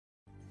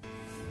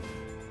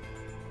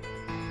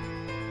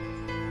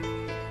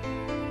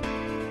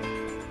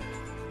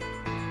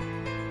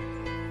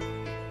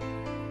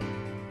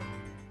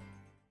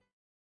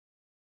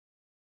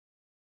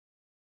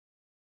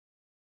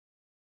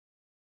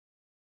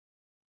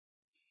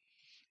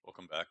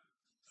Welcome back.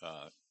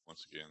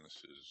 Once again,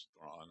 this is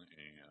Thron,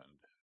 and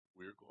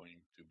we're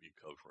going to be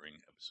covering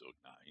episode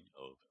 9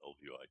 of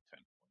ElvUI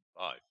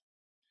 10.5.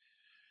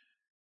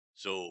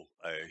 So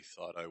I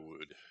thought I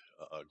would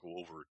go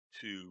over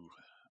two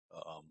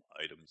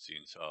items,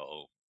 seeing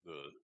how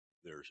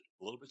they're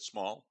a little bit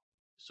small.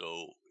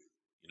 So,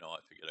 I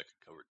figured I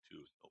could cover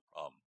two, no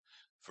problem.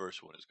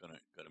 First one is going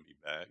to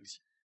be bags,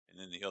 and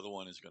then the other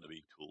one is going to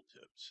be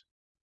tooltips.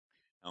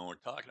 Now, when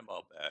we're talking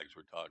about bags,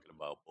 we're talking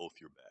about both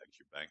your bags,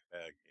 your bank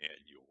bag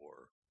and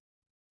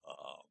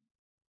um,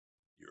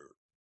 your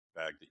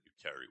bag that you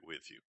carry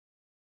with you,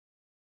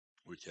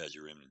 which has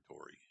your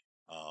inventory.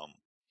 Um,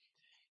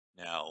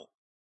 Now,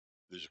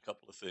 there's a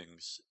couple of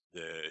things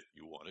that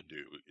you want to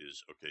do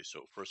is, okay,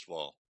 so first of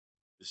all,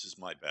 this is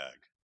my bag.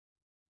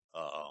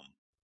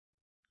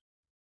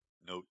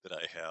 Note that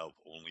I have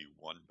only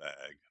one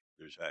bag.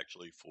 There's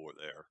actually four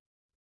there.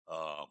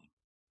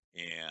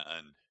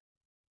 And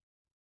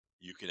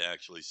you can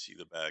actually see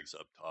the bags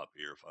up top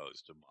here. If I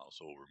was to mouse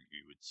over them,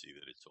 you would see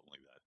that it's only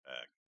that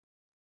bag.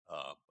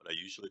 But I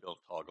usually don't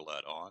toggle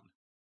that on.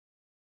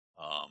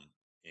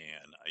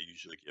 And I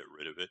usually get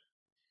rid of it.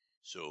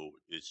 So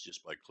it's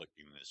just by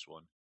clicking this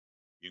one.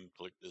 You can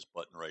click this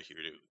button right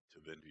here to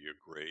vendor your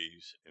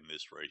grays, and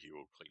this right here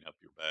will clean up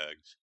your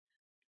bags.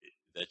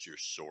 That's your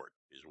sort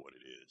is what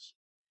it is.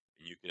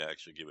 And you can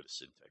actually give it a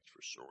syntax for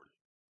sort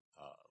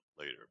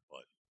later.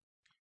 But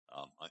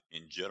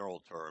in general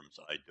terms,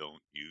 I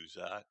don't use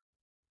that.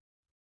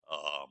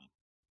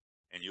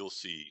 And you'll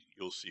see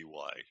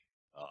why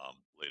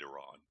later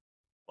on.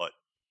 But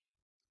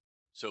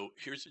so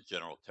here's the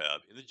general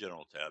tab. In the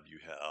general tab, you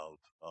have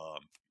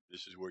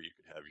this is where you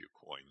could have your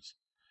coins.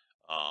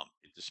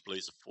 It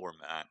displays a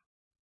format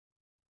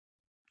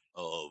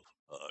of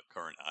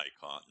current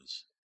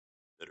icons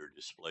that are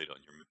displayed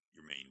on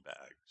your main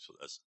bag. So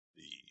that's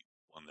the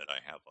one that I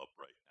have up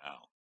right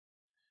now.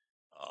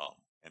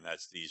 And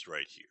that's these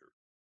right here.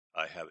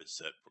 I have it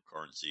set for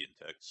currency and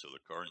text. So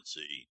the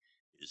currency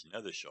is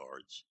nether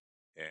shards,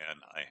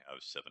 and I have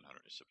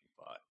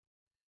 775.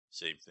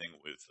 Same thing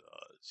with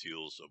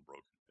seals of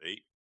broken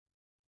fate,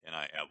 and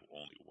I have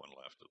only one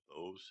left of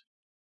those.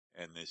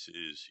 And this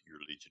is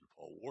your Legion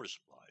Fall War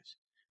supplies,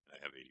 and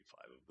I have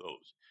 85 of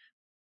those.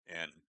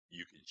 And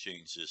you can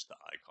change this to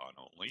icon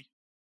only,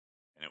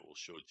 and it will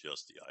show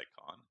just the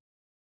icon.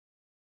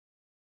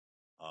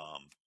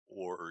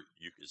 Or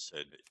you can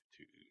send it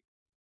to,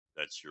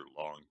 that's your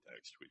long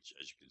text, which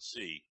as you can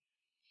see,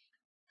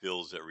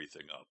 fills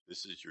everything up.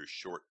 This is your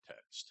short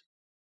text.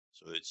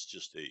 So it's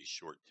just a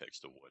short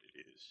text of what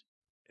it is.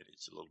 And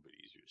it's a little bit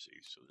easier to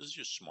see. So this is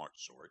your smart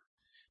sort.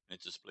 And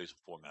it displays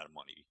a format of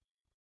money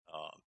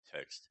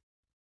text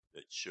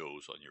that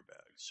shows on your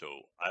bag.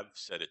 So I've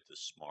set it to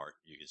smart.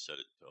 You can set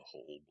it to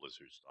whole,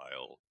 blizzard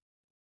style,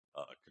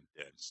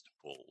 condensed,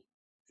 full.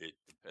 It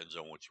depends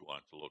on what you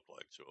want it to look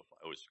like. So if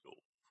I was to go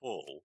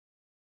full,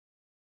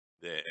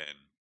 then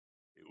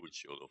it would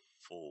show the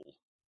full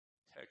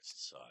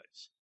text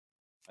size.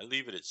 I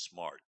leave it at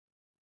smart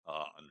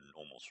under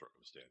normal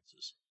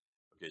circumstances.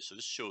 Okay, so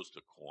this shows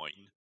the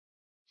coin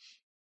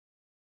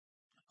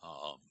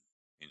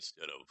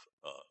instead of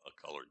a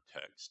colored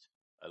text.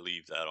 I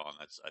leave that on.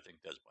 I think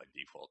that's by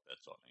default.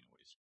 That's on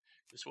anyways.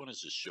 This one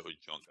is just show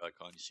junk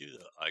icon. You see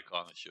the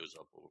icon that shows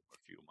up over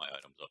a few of my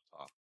items up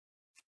top?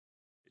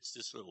 It's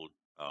this little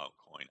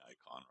coin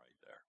icon right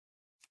there.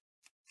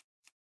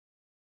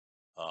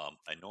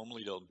 I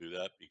normally don't do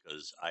that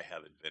because I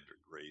have it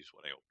vendor grays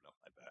when I open up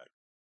my bag.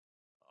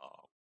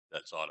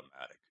 That's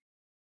automatic.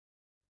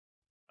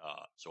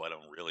 So I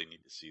don't really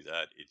need to see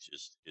that. It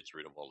just gets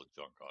rid of all the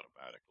junk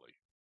automatically.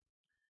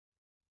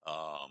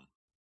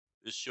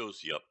 This shows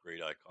the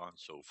upgrade icon.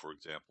 So for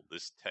example,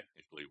 this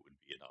technically would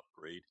be an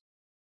upgrade.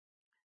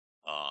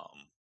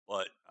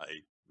 But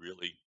I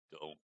really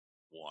don't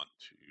want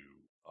to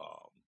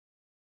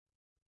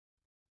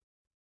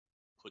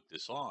put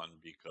this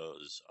on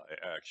because I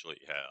actually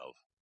have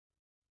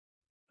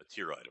a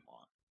tier item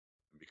on.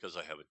 And because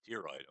I have a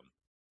tier item,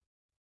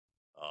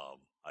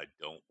 I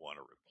don't want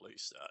to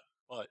replace that.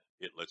 But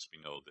it lets me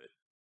know that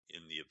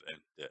in the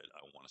event that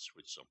I want to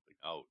switch something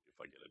out, if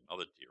I get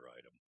another tier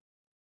item,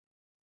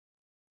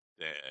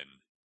 then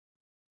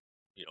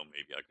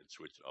maybe I could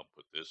switch it out and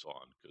put this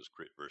on because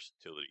crit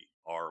versatility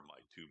are my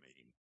two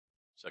main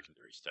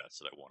secondary stats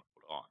that I want to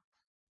put on.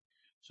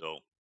 So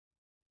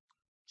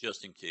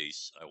just in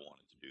case I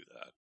wanted to do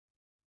that.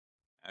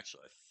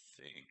 Actually, I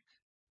think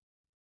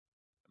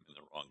I'm in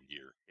the wrong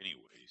gear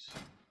anyways.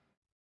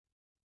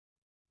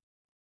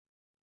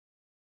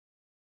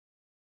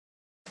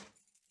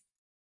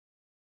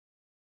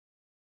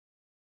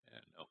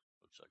 And no,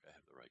 looks like I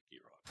have the right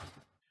gear on.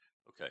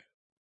 Okay.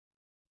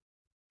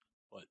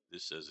 But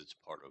this says it's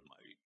part of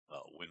my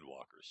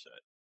Windwalker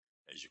set.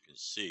 As you can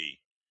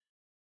see,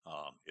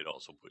 it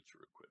also puts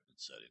your equipment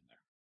set in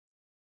there.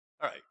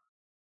 All right.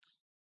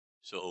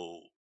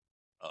 So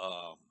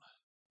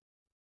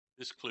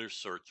this clears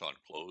search on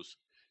close.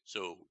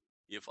 So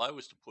if I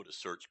was to put a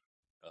search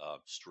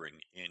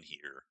string in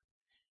here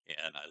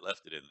and I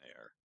left it in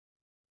there,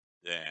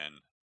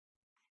 then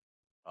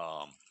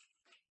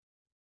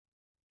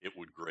it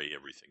would gray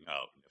everything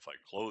out. And if I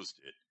closed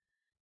it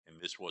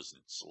and this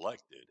wasn't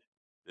selected,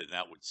 then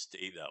that would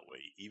stay that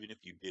way, even if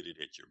you did it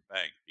at your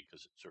bank,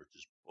 because it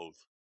searches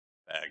both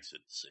bags at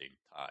the same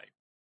time.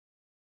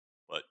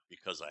 But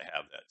because I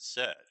have that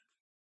set,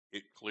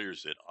 it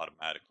clears it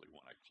automatically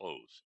when I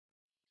close.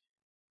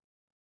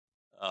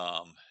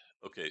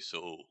 Okay,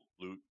 so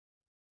loot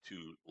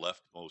to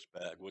leftmost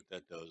bag. What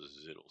that does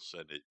is it'll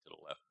send it to the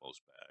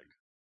leftmost bag.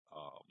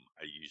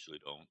 I usually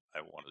don't.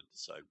 I want to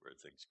decide where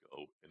things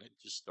go, and it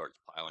just starts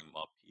piling them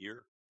up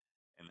here,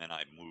 and then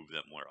I move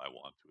them where I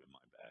want to in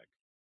my bag.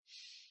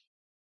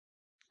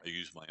 I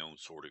use my own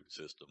sorting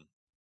system.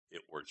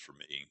 It works for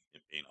me.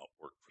 It may not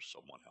work for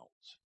someone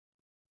else.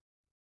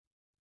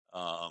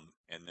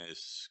 And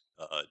this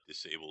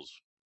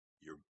disables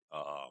your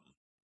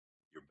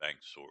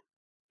bank sort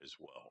as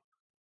well.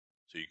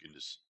 So you can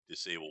just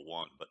disable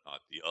one but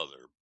not the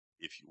other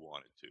if you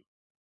wanted to.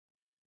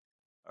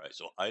 All right,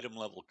 so item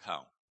level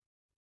count.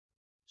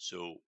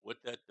 So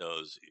what that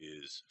does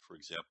is, for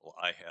example,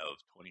 I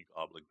have 20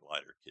 Goblin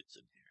Glider kits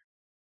in here.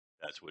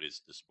 That's what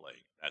it's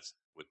displaying. That's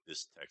what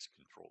this text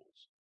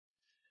controls.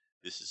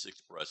 This is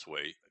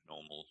Expressway, a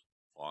normal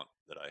font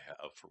that I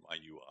have for my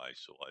UI.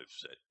 So I've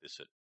set this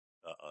at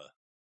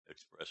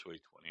Expressway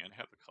 20 and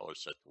have the color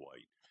set to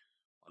white.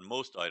 On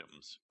most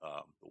items,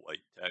 the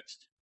white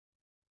text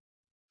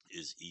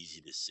is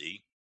easy to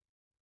see.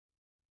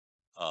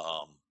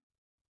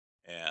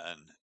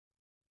 And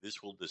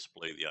this will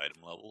display the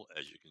item level.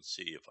 As you can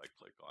see, if I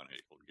click on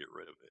it, it will get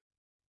rid of it.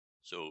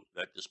 So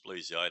that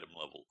displays the item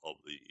level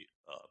of the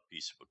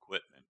piece of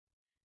equipment.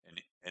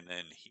 And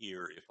then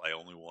here, if I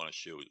only want to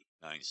show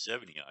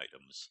 970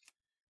 items,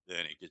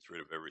 then it gets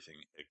rid of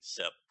everything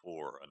except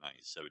for a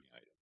 970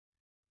 item.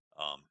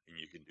 And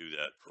you can do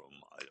that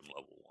from item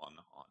level 1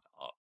 on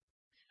up.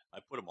 I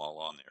put them all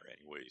on there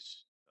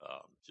anyways,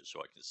 just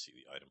so I can see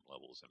the item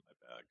levels in my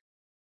bag.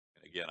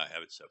 And again, I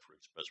have it set for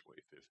Expressway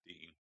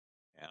 15,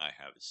 and I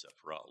have it set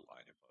for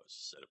outline. If I was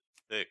to set it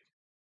thick,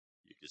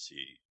 you can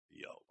see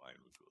the outline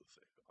would go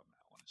thick on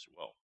that one as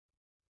well.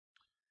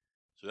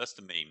 So that's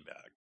the main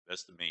bag.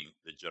 That's the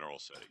general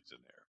settings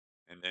in there.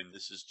 And then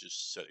this is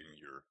just setting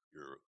your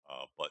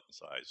button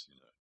size and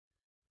the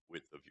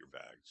width of your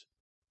bags.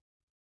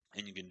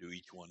 And you can do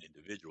each one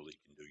individually. You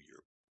can do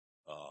your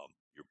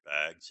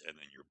bags and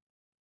then your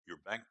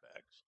bank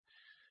bags.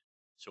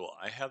 So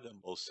I have them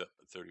both set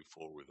for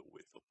 34 with a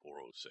width of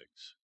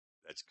 406.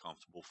 That's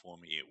comfortable for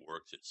me. It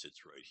works. It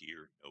sits right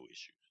here. No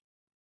issues.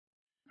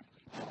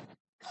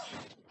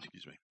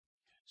 Excuse me.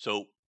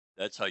 So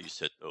that's how you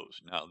set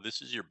those. Now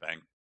this is your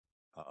bag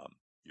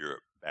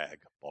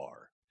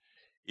bar.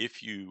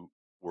 If you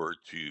were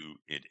to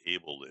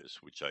enable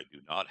this, which I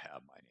do not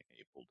have mine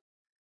enabled,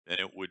 then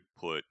it would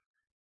put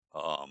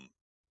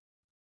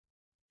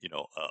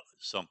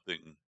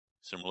something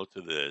similar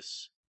to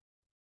this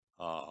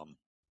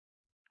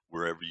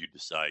wherever you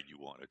decide you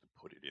wanted to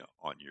put it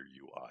on your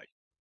UI.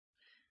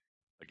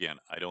 Again,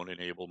 I don't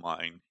enable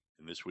mine,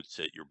 and this would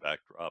set your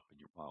backdrop and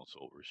your mouse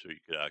over, so you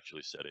could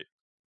actually set it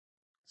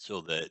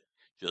so that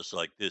just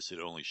like this, it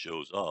only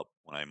shows up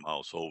when I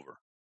mouse over.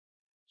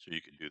 So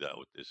you can do that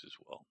with this as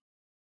well.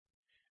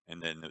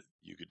 And then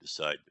you could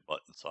decide the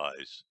button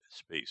size,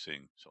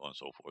 spacing, so on and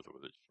so forth,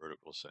 whether it's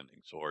vertical,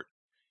 ascending, sort,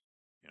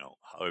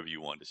 however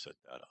you want to set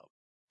that up.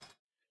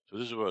 So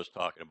this is what I was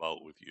talking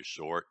about with your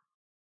sort.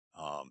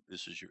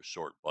 This is your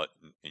sort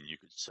button, and you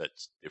could set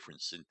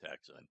different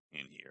syntax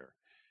in here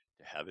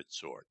to have it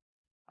sort.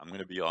 I'm going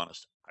to be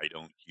honest, I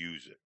don't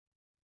use it.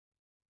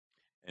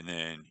 And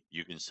then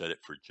you can set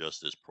it for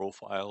just this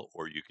profile,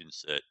 or you can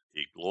set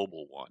a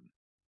global one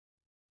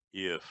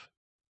if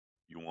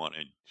you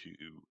wanted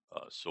to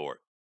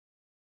sort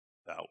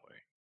that way.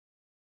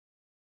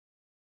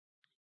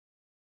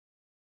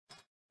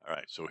 All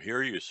right, so here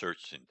are your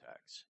search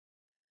syntax.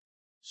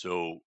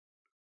 So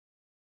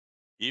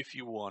if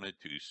you wanted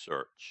to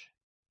search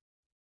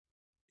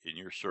in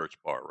your search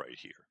bar right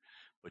here,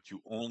 but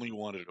you only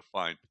wanted to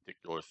find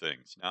particular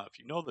things. Now, if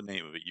you know the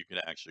name of it, you can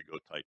actually go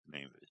type the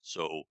name of it.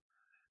 So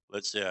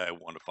let's say I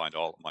want to find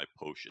all of my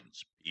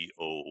potions,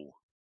 P-O,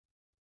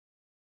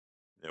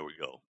 there we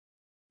go.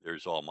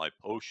 There's all my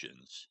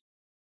potions.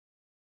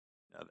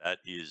 Now that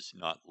is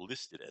not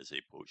listed as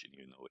a potion,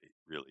 even though it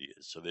really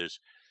is. So there's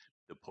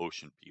the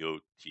potion,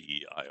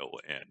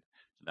 P-O-T-I-O-N.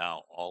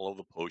 Now all of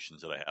the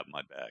potions that I have in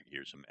my bag,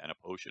 here's a mana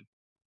potion,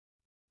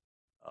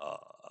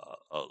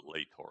 a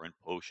Lay Torrent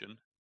potion.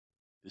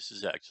 This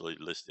is actually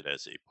listed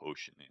as a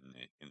potion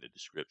in the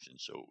description,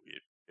 so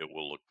it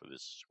will look for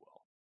this as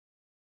well.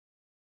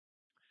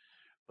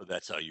 But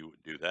that's how you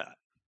would do that.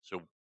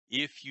 So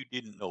if you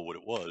didn't know what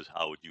it was,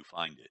 how would you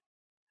find it?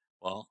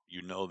 Well,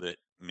 you know that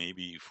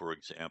maybe, for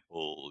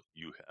example,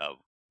 you have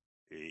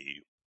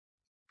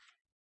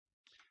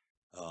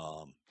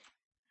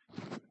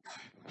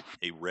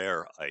a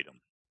rare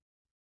item.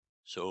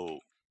 So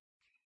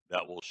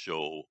that will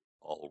show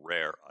all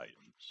rare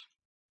items.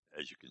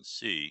 As you can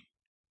see,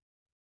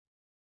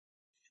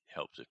 it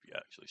helps if you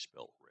actually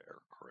spell rare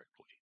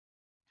correctly.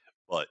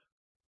 But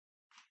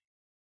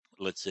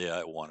let's say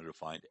I wanted to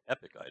find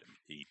epic item,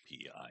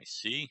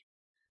 APIC.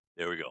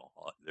 There we go.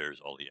 There's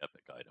all the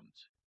epic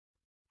items.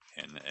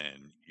 And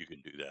then you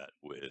can do that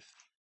with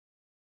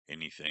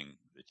anything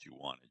that you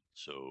wanted.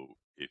 So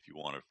if you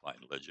want to find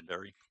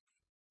legendary,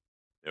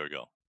 there we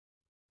go.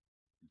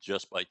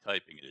 Just by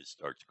typing it, it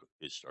starts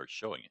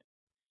showing it.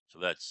 So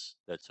that's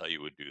how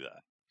you would do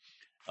that.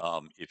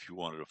 If you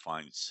wanted to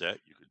find set,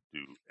 you could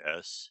do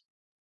S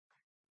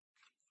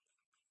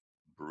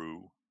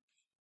brew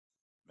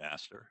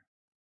master.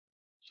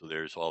 So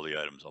there's all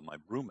the items on my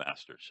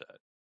brewmaster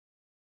set.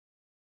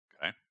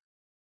 Okay.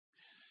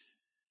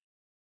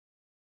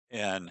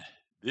 And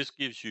this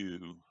gives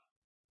you,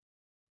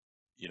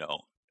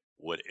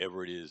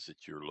 whatever it is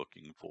that you're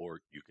looking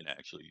for, you can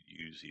actually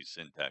use these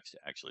syntax to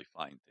actually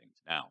find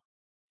things. Now,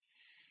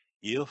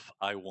 if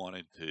I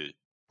wanted to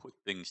put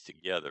things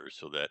together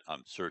so that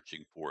I'm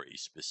searching for a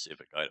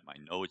specific item, I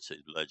know it's a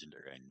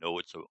legendary, I know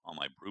it's on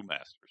my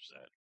brewmaster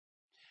set.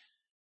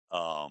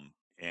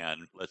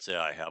 And let's say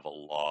I have a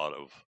lot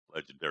of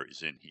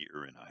legendaries in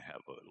here and I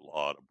have a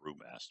lot of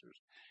brewmasters.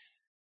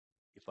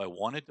 If I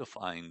wanted to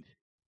find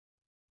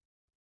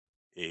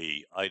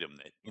a item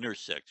that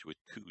intersects with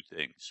two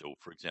things, so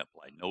for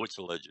example, I know it's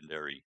a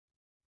legendary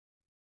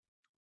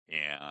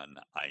and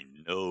I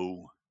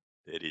know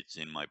that it's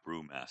in my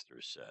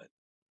brewmaster set,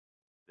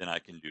 then I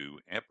can do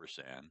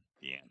ampersand,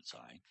 the and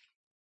sign,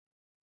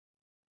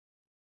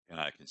 and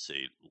I can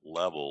say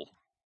level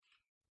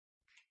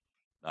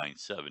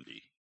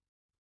 970.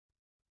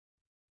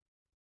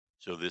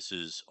 So this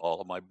is all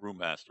of my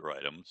brewmaster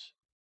items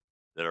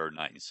that are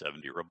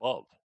 970 or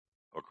above,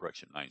 or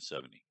correction,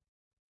 970.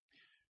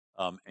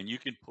 And you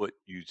can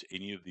use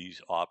any of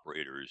these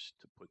operators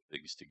to put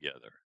things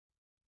together.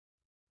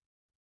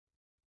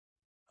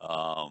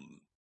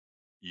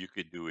 You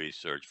could do a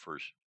search for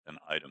an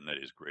item that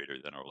is greater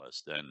than or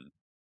less than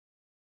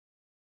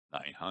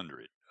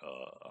 900.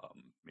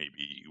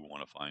 Maybe you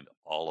want to find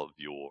all of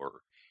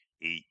your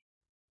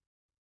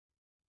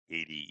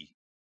 880,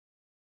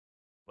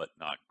 but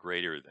not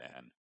greater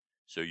than.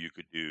 So you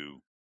could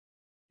do,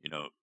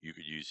 you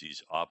could use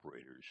these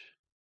operators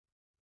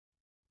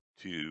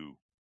to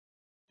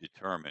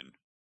determine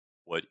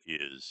what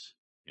is,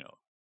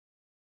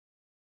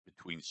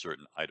 between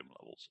certain item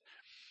levels.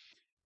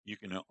 You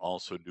can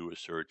also do a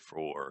search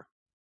for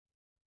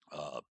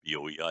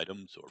BOE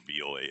items or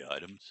BOA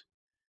items.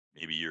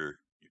 Maybe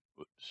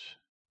oops,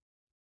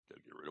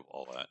 gotta get rid of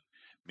all that.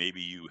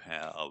 Maybe you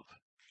have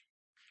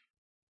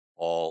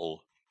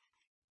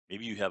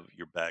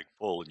your bag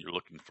full and you're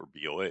looking for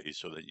BOA,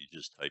 so then you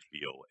just type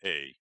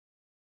BOA,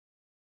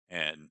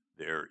 and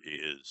there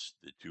is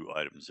the two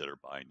items that are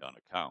bind on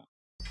account.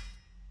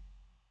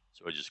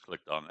 So I just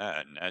clicked on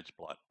that, and that's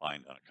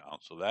bind on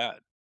account, so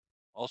that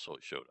also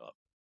showed up.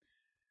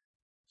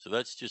 So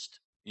that's just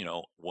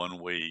one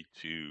way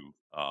to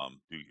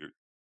do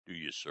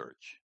your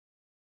search,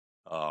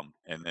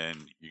 and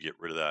then you get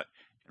rid of that.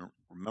 And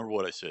remember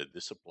what I said.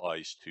 This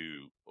applies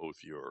to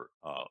both your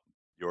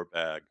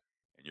bag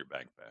and your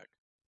bank bag.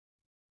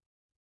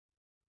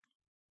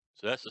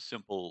 So that's a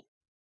simple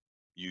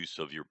use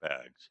of your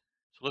bags.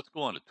 So let's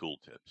go on to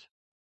tooltips.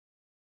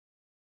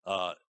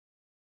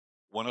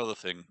 One other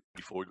thing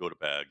before we go to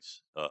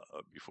bags,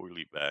 before we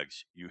leave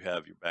bags, you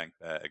have your bank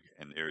bag,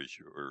 and there's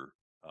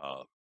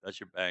that's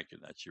your bank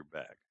and that's your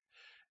bag.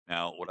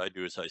 Now, what I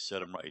do is I set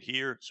them right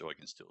here so I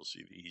can still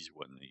see these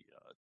when the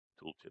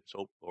tooltips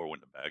open or when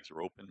the bags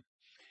are open.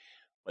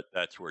 But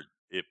that's where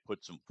it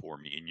puts them for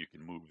me, and you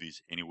can move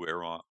these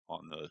anywhere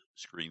on the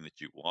screen that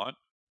you want,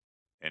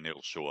 and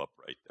it'll show up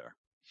right there.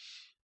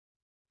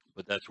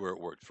 But that's where it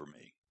worked for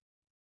me.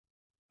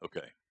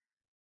 Okay,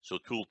 so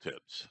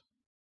tooltips.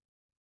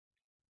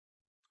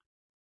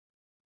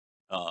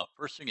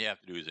 First thing you have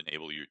to do is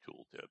enable your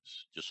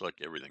tooltips, just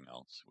like everything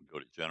else. We go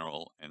to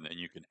general, and then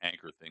you can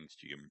anchor things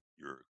to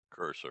your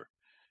cursor.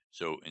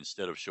 So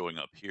instead of showing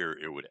up here,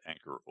 it would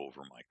anchor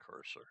over my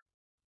cursor.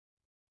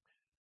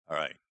 All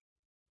right.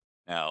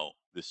 Now,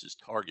 this is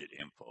target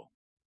info.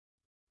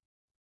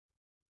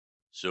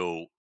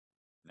 So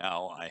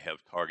now I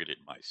have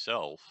targeted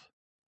myself.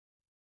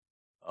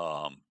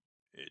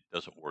 It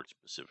doesn't work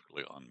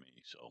specifically on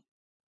me.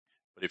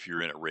 But if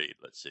you're in a raid,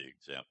 let's say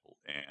example,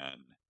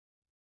 and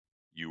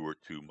you were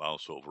to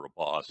mouse over a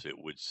boss, it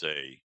would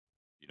say,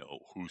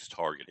 who's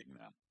targeting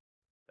them.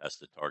 That's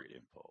the target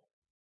info.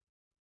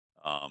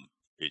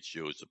 It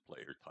shows the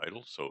player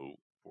title. So,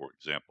 for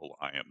example,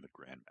 I am a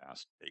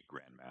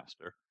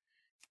grandmaster.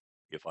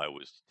 If I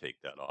was to take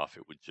that off,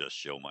 it would just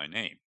show my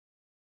name.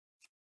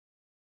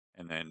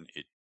 And then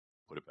it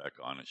put it back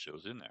on, it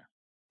shows in there.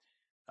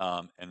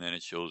 And then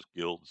it shows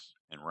guilds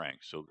and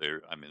ranks. So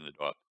there, I'm in the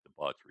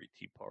debauchery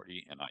tea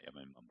party, and I am a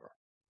member.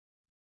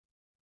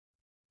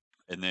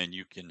 And then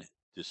you can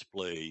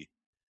display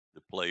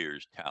the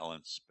player's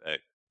talent,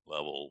 spec,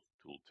 level,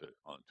 tooltip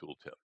on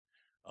tooltip,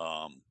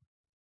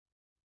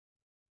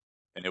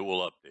 and it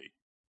will update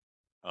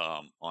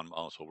on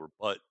mouse over.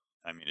 But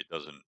I mean, it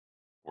doesn't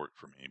work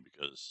for me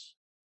because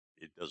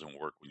it doesn't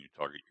work when you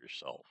target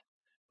yourself.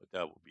 But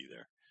that will be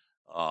there.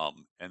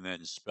 and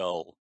then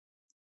spell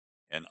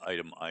and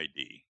item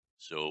ID.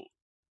 So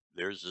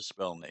there's the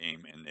spell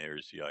name and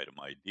there's the item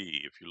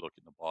ID. If you look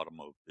in the bottom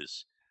of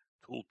this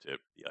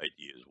tooltip, the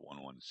ID is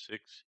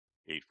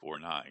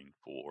 116849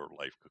 for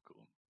Life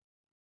Cocoon,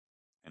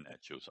 and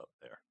that shows up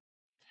there.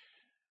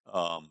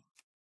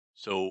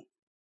 So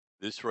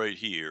this right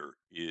here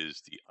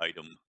is the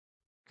item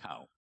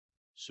count.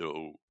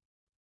 So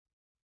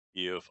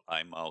if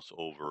I mouse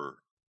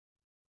over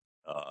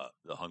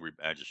the Hungry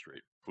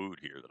Magistrate food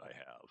here that I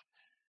have,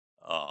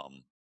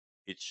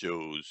 it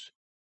shows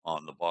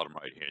on the bottom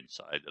right hand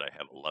side that I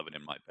have 11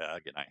 in my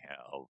bag and I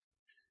have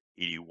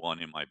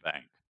 81 in my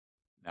bank.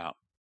 Now,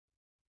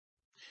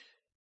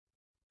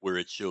 where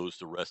it shows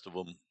the rest of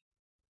them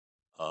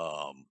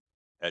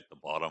at the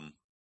bottom,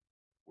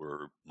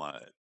 where my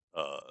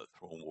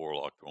Throne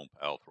Warlock, Throne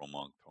Pal, Throne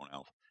Monk, Throne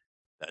Elf,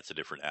 that's a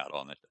different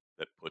add-on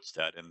that puts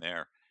that in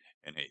there,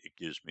 and it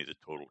gives me the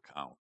total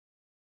count.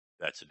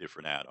 That's a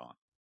different add-on.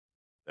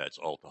 That's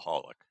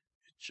Altaholic.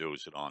 It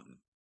shows it on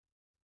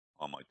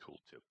my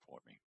tooltip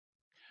for me.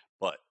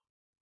 But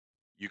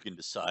you can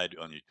decide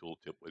on your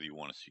tooltip whether you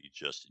want to see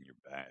just in your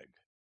bag,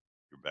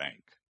 your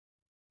bank,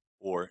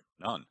 or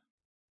none.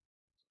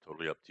 It's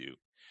totally up to you.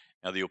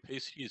 Now, the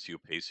opacity is the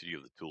opacity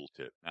of the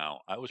tooltip.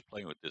 Now, I was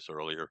playing with this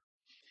earlier,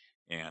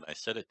 and I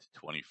set it to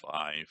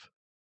 25,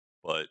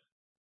 but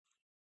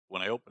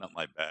when I open up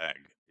my bag,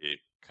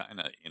 it kind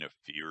of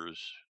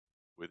interferes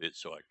with it,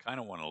 so I kind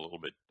of want a little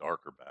bit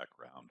darker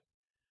background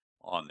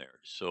on there.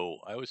 So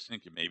I was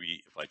thinking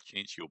maybe if I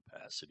change the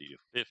opacity to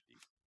 50,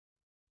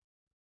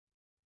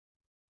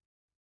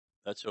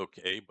 that's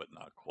okay, but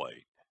not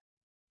quite.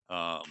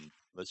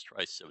 Let's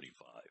try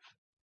 75.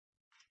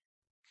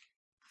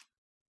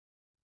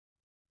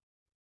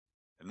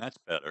 And that's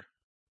better.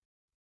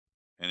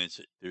 And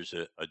there's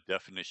a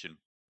definition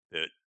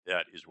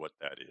that is what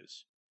that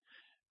is.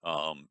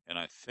 And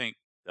I think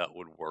that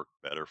would work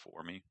better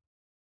for me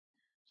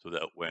so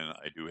that when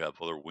I do have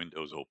other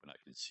windows open, I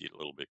can see it a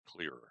little bit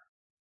clearer.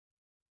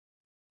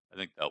 I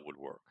think that would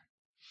work.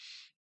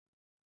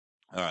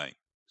 All right.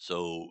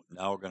 So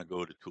now we're going to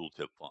go to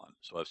tooltip font.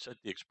 So I've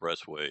set the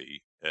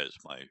Expressway as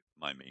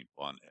my main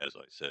font, as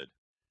I said.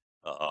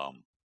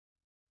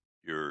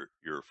 Your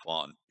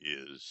font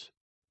is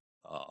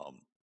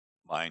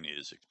mine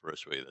is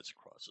Expressway. That's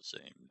across the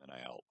same. Then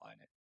I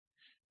outline it.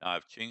 Now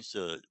I've changed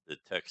the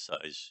text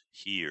size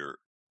here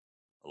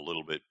a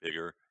little bit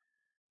bigger,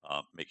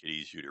 make it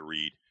easier to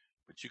read.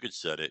 But you could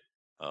set it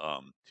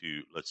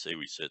to, let's say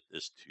we set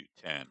this to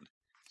 10.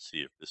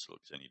 See if this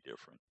looks any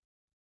different.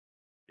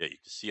 Yeah, you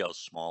can see how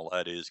small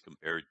that is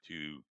compared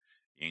to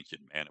the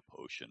Ancient Mana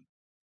Potion.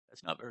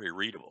 That's not very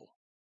readable.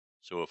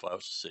 So if I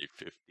was to say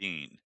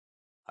 15,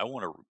 I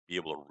want to be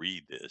able to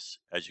read this.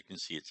 As you can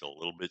see, it's a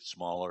little bit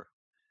smaller,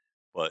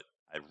 but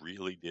I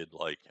really did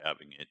like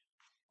having it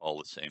all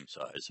the same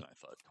size, and I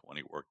thought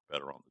 20 worked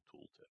better on the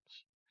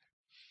tooltips.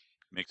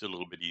 Makes it a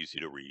little bit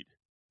easier to read.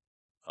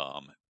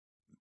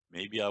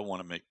 Maybe I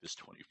want to make this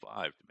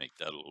 25 to make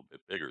that a little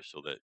bit bigger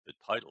so that the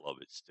title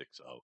of it sticks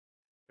out.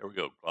 There we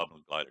go.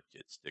 Goblin Glider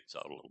Kit sticks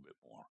out a little bit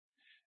more.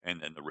 And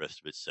then the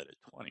rest of it set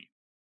at 20.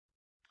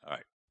 All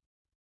right.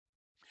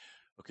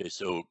 Okay,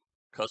 so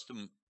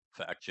custom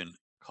faction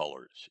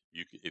colors.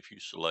 If you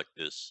select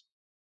this,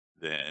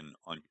 then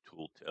on your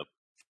tooltip,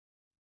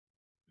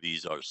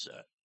 these are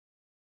set.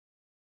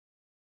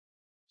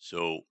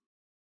 So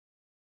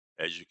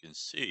as you can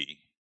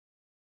see,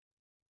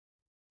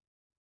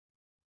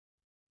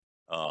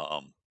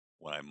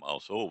 when I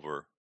mouse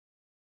over,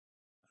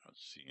 I don't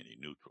see any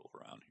neutral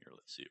around here.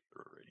 Let's see if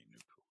there are any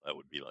neutral. That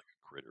would be like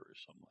a critter or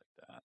something like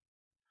that.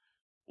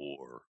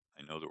 Or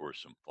I know there were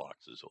some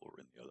foxes over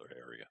in the other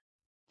area.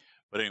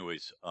 But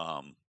anyways,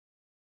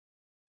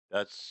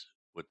 that's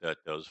what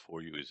that does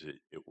for you is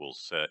it will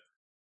set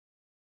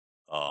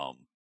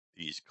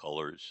these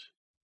colors.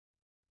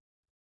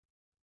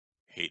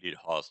 Hated,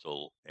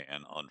 hostile,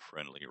 and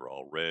unfriendly are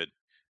all red.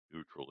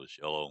 Neutral is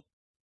yellow.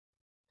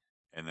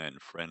 And then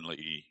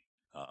friendly,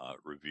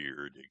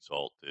 revered,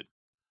 exalted,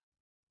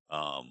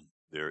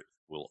 there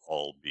will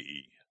all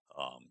be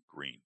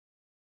green.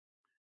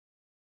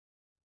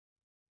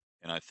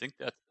 And I think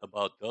that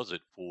about does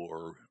it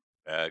for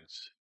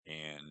bags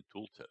and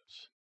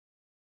tooltips.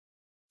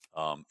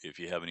 If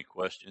you have any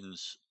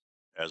questions,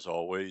 as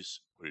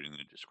always, put it in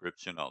the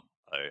description.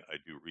 I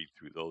do read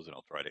through those and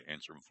I'll try to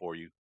answer them for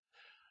you.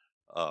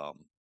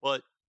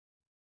 But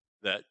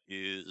that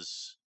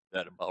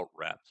about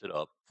wraps it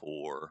up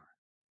for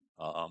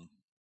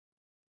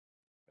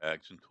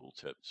bags and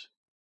tooltips.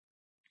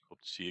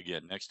 Hope to see you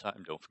again next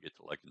time. Don't forget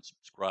to like and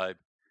subscribe,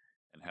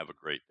 and have a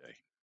great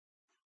day.